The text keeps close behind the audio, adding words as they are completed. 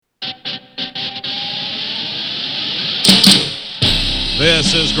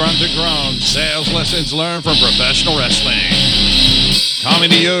This is Grunt to Groan, sales lessons learned from professional wrestling. Coming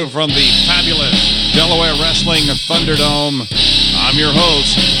to you from the fabulous Delaware Wrestling Thunderdome, I'm your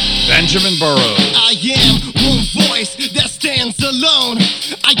host, Benjamin Burrows. I am one voice that stands alone.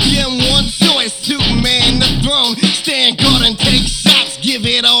 I am one choice to man the throne. Stand guard and take shots, give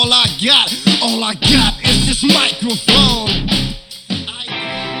it all I got. All I got is this microphone.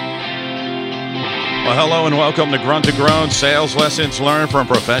 Well, hello and welcome to Grunt to Groan, sales lessons learned from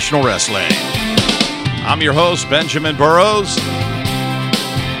professional wrestling. I'm your host, Benjamin Burrows.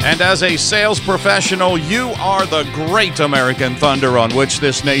 And as a sales professional, you are the great American thunder on which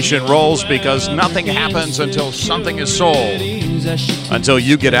this nation rolls, because nothing happens until something is sold, until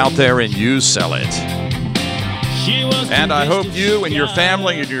you get out there and you sell it. And I hope you and your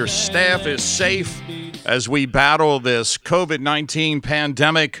family and your staff is safe as we battle this COVID-19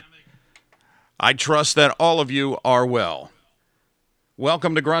 pandemic. I trust that all of you are well.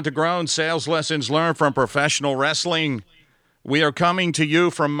 Welcome to Grunt to Groan, sales lessons learned from professional wrestling. We are coming to you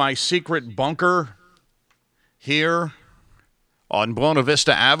from my secret bunker here on Buena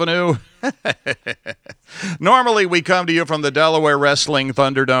Vista Avenue. Normally we come to you from the Delaware Wrestling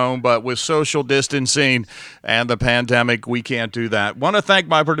Thunderdome, but with social distancing and the pandemic, we can't do that. Want to thank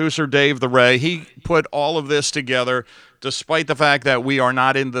my producer, Dave the Ray. He put all of this together despite the fact that we are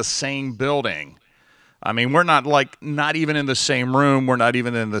not in the same building. I mean, we're not even in the same room. We're not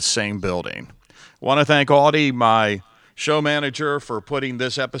even in the same building. Want to thank Audie, my show manager, for putting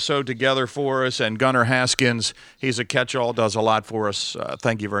this episode together for us, and Gunnar Haskins. He's a catch-all, does a lot for us.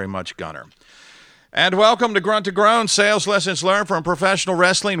 Thank you very much, Gunnar. And welcome to Grunt to Groan, sales lessons learned from professional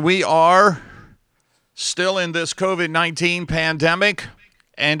wrestling. We are still in this COVID-19 pandemic,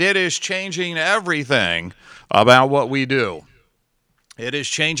 and it is changing everything about what we do. It is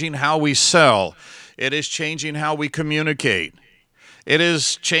changing how we sell. It is changing how we communicate. It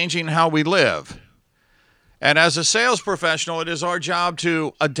is changing how we live. And as a sales professional, it is our job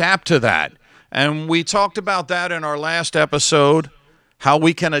to adapt to that. And we talked about that in our last episode, how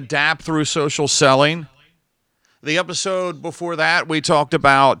we can adapt through social selling. The episode before that, we talked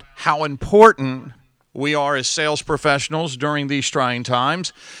about how important we are as sales professionals during these trying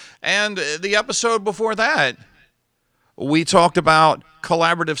times. And the episode before that, we talked about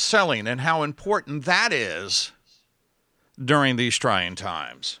collaborative selling and how important that is during these trying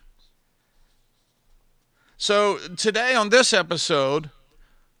times. So today on this episode,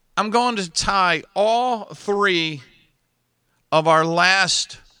 I'm going to tie all three of our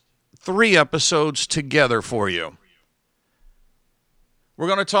last three episodes together for you. We're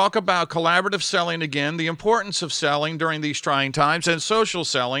going to talk about collaborative selling again, the importance of selling during these trying times, and social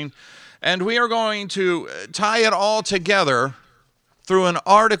selling. And we are going to tie it all together through an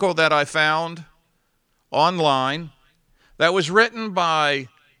article that I found online that was written by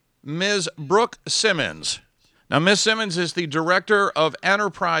Ms. Brooke Simmons. Now, Ms. Simmons is the Director of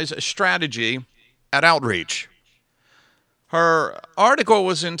Enterprise Strategy at Outreach. Her article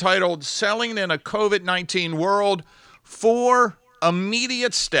was entitled, Selling in a COVID-19 World, 4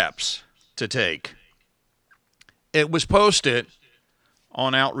 Immediate Steps to Take. It was posted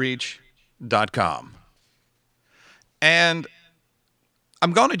on Outreach.com. And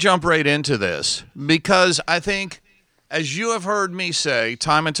I'm going to jump right into this because I think, as you have heard me say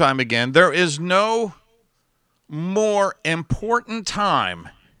time and time again, there is no more important time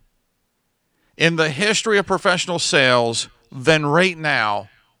in the history of professional sales than right now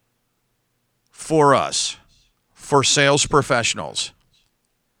for us, for sales professionals.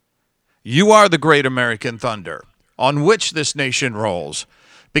 You are the great American thunder on which this nation rolls,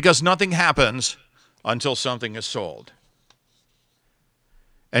 because nothing happens until something is sold.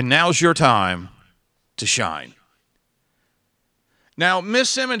 And now's your time to shine. Now, Ms.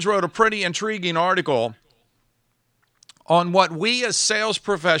 Simmons wrote a pretty intriguing article on what we as sales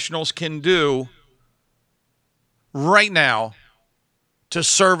professionals can do right now to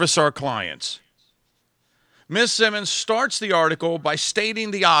service our clients. Ms. Simmons starts the article by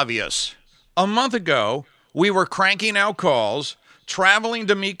stating the obvious. A month ago, we were cranking out calls, traveling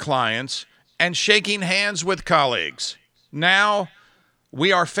to meet clients, and shaking hands with colleagues. Now,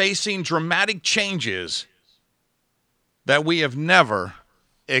 we are facing dramatic changes that we have never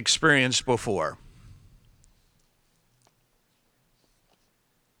experienced before.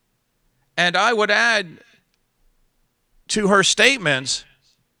 And I would add to her statements,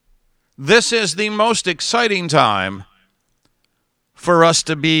 this is the most exciting time for us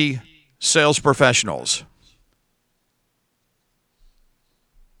to be sales professionals.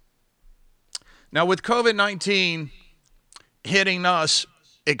 Now, with COVID-19 hitting us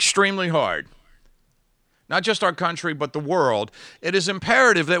extremely hard, not just our country, but the world, it is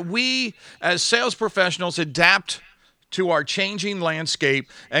imperative that we, as sales professionals, adapt to our changing landscape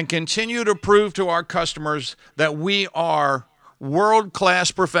and continue to prove to our customers that we are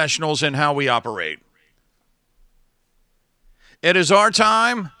world-class professionals in how we operate. It is our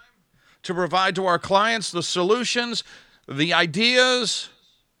time to provide to our clients the solutions, the ideas,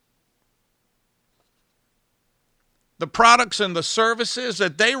 the products and the services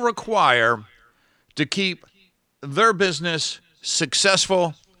that they require to keep their business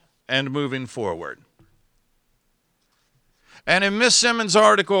successful and moving forward. And in Miss Simmons'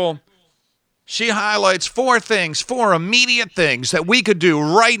 article, she highlights four immediate things that we could do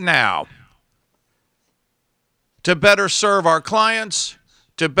right now to better serve our clients,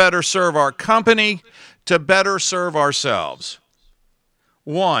 to better serve our company, to better serve ourselves.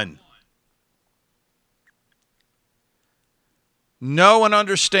 1, know and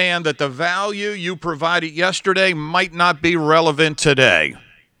understand that the value you provided yesterday might not be relevant today.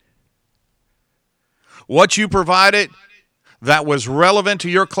 What you provided that was relevant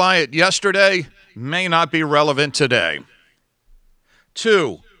to your client yesterday may not be relevant today.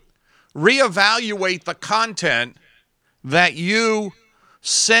 2, reevaluate the content that you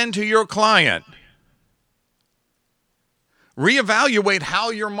send to your client. Reevaluate how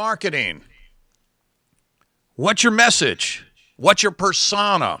you're marketing. What's your message? What's your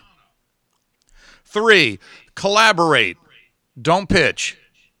persona? 3, collaborate. Don't pitch.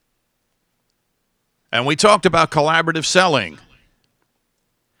 And we talked about collaborative selling.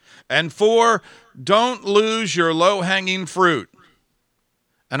 And 4, don't lose your low-hanging fruit.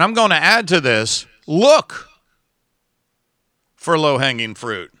 And I'm going to add to this, look for low-hanging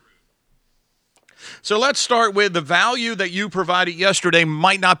fruit. So let's start with the value that you provided yesterday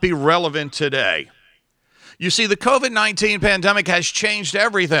might not be relevant today. You see, the COVID-19 pandemic has changed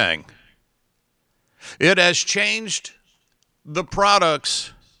everything. It has changed the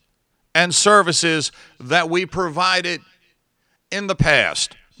products and services that we provided in the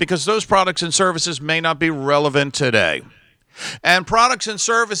past, because those products and services may not be relevant today. And products and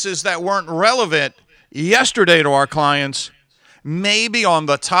services that weren't relevant yesterday to our clients may be on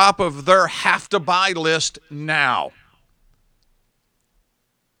the top of their have-to-buy list now.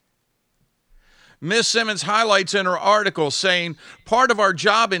 Ms. Simmons highlights in her article saying, part of our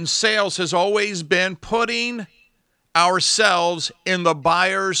job in sales has always been putting ourselves in the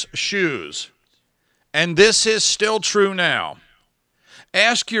buyer's shoes. And this is still true now.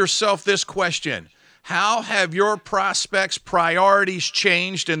 Ask yourself this question: how have your prospects' priorities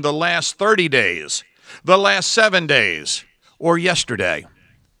changed in the last 30 days, the last 7 days, or yesterday?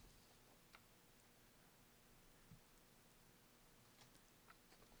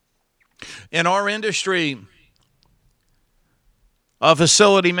 In our industry of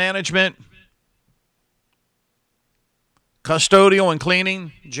facility management, custodial and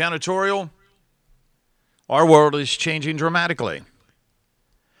cleaning, janitorial, our world is changing dramatically.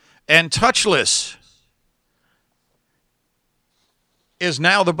 And touchless is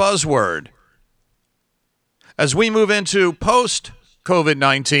now the buzzword. As we move into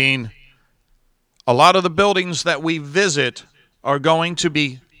post-COVID-19, a lot of the buildings that we visit are going to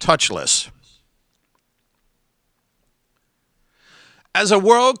be touchless. As a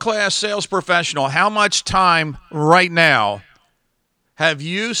world-class sales professional, how much time right now have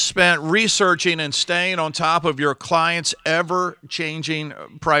you spent researching and staying on top of your clients' ever-changing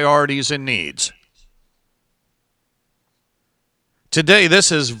priorities and needs? Today, this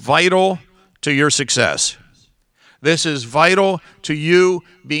is vital to your success. This is vital to you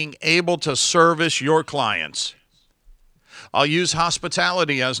being able to service your clients. I'll use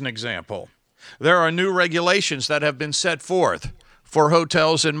hospitality as an example. There are new regulations that have been set forth for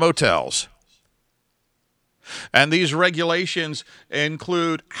hotels and motels. And these regulations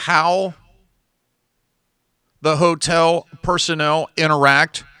include how the hotel personnel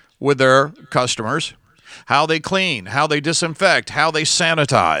interact with their customers, how they clean, how they disinfect, how they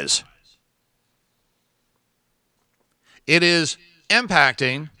sanitize. It is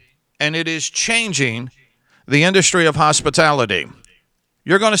impacting and it is changing the industry of hospitality.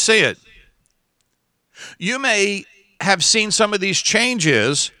 You're going to see it. You may have seen some of these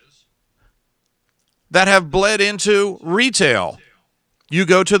changes that have bled into retail. You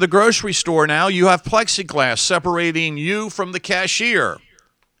go to the grocery store now, you have plexiglass separating you from the cashier.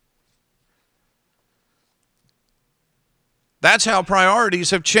 That's how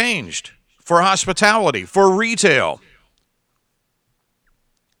priorities have changed for hospitality, for retail.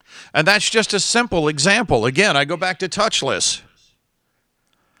 And that's just a simple example. Again, I go back to touchless.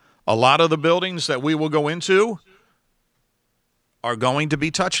 A lot of the buildings that we will go into are going to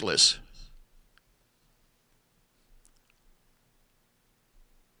be touchless.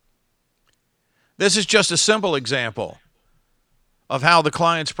 This is just a simple example of how the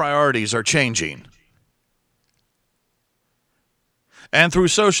client's priorities are changing. And through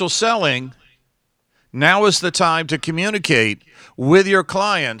social selling, now is the time to communicate with your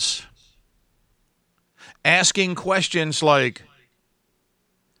clients, asking questions like,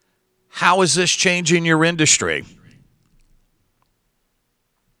 how is this changing your industry?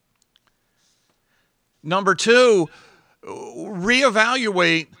 Number two,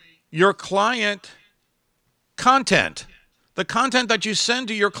 reevaluate your client content, the content that you send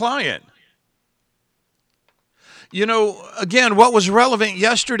to your client. You know, again, what was relevant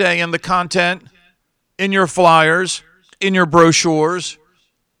yesterday in the content, in your flyers, in your brochures,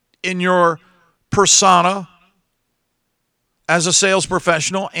 in your persona as a sales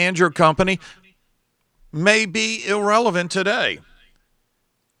professional and your company may be irrelevant today.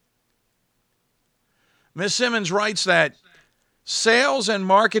 Ms. Simmons writes that sales and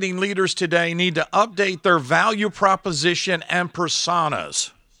marketing leaders today need to update their value proposition and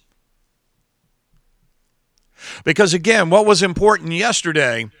personas. Because again, what was important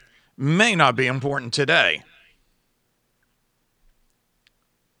yesterday may not be important today.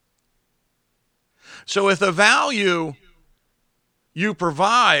 So if the value you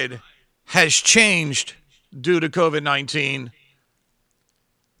provide has changed due to COVID-19,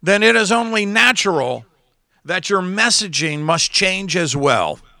 then it is only natural that your messaging must change as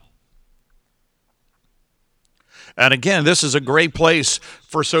well. And again, this is a great place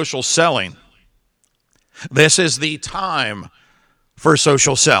for social selling. This is the time for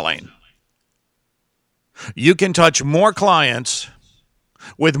social selling. You can touch more clients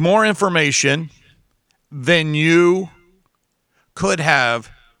with more information than you could have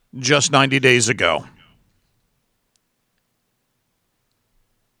just 90 days ago.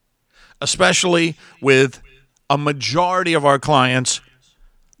 Especially with a majority of our clients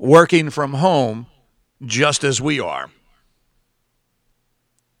working from home just as we are.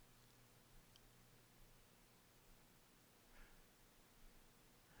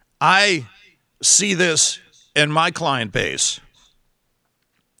 I see this in my client base.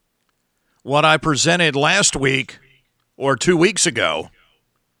 What I presented last week or 2 weeks ago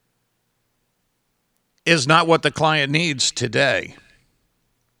is not what the client needs today.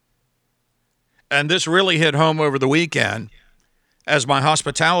 And this really hit home over the weekend as my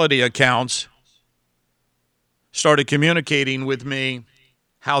hospitality accounts started communicating with me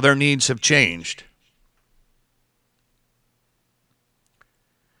how their needs have changed.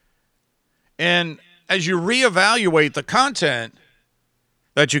 And as you reevaluate the content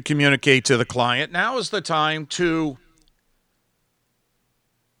that you communicate to the client, now is the time to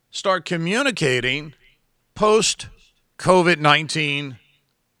start communicating post-COVID-19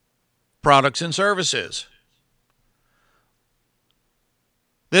 products and services.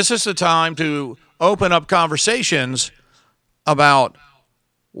 This is the time to open up conversations about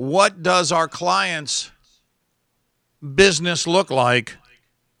what does our clients' business look like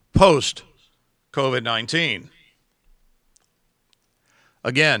post-COVID-19.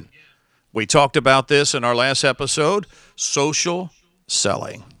 Again, we talked about this in our last episode, social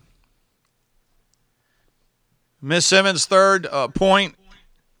selling. Ms. Simmons' third point,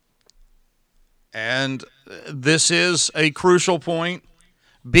 and this is a crucial point,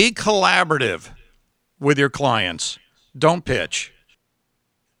 be collaborative with your clients. Don't pitch.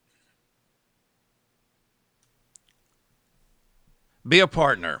 Be a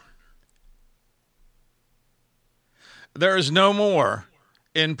partner. There is no more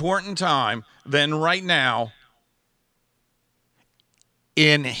important time than right now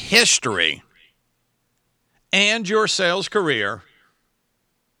in history and your sales career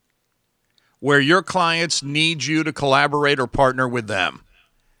where your clients need you to collaborate or partner with them.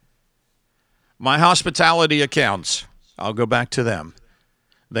 My hospitality accounts, I'll go back to them.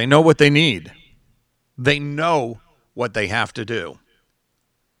 They know what they need. They know what they have to do.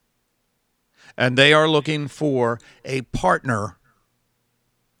 And they are looking for a partner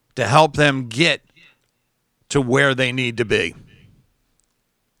to help them get to where they need to be.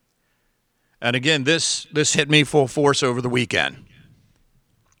 And again, this hit me full force over the weekend.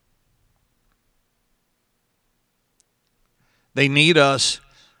 They need us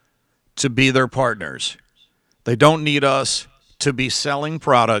to be their partners. They don't need us to be selling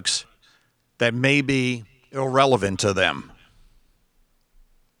products that may be irrelevant to them.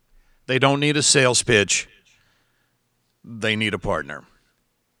 They don't need a sales pitch. They need a partner.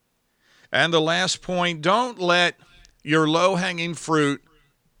 And the last point, don't let your low-hanging fruit,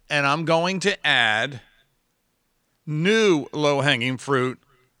 and I'm going to add new low-hanging fruit,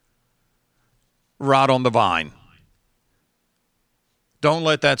 rot on the vine. Don't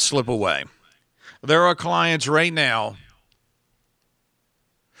let that slip away. There are clients right now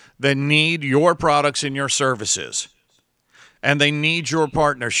that need your products and your services, and they need your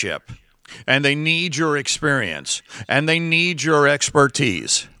partnership, and they need your experience, and they need your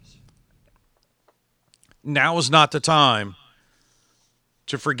expertise. Now is not the time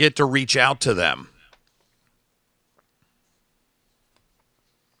to forget to reach out to them.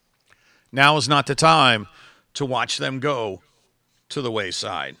 Now is not the time to watch them go to the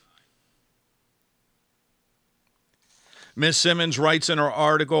wayside. Ms. Simmons writes in her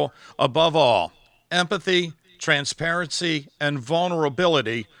article, above all, empathy, transparency, and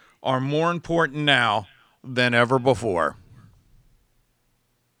vulnerability are more important now than ever before.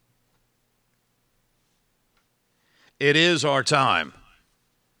 It is our time.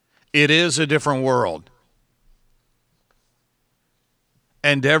 It is a different world.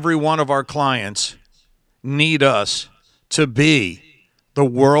 And every one of our clients need us to be the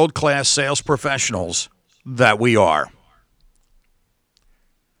world-class sales professionals that we are.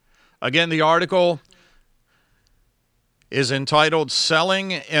 Again, the article is entitled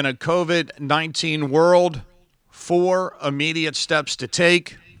Selling in a COVID-19 World, 4 Immediate Steps to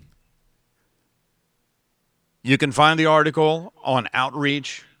Take. You can find the article on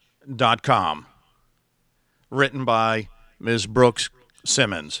outreach.com, written by Ms. Brooks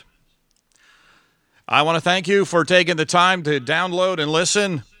Simmons. I want to thank you for taking the time to download and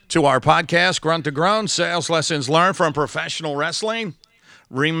listen to our podcast, Grunt to Groan, Sales Lessons Learned from Professional Wrestling.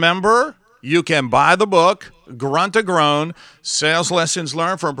 Remember, you can buy the book, Grunt to Groan, Sales Lessons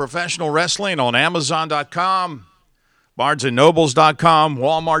Learned from Professional Wrestling on Amazon.com, BarnesandNobles.com,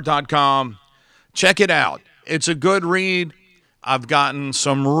 Walmart.com. Check it out. It's a good read. I've gotten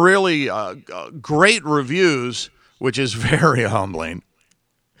some really great reviews, which is very humbling.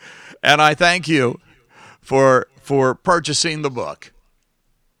 And I thank you for purchasing the book.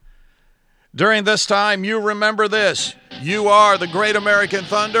 During this time, you remember this. You are the great American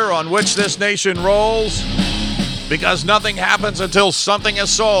thunder on which this nation rolls, because nothing happens until something is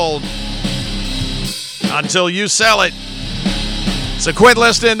sold, until you sell it. So quit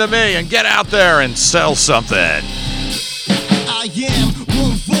listening to me and get out there and sell something. I am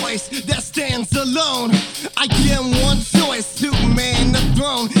one voice that stands alone. I am one choice to man the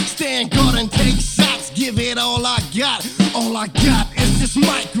throne. Stand guard and take shots. Give it all I got. All I got is this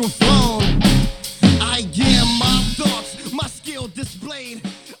microphone.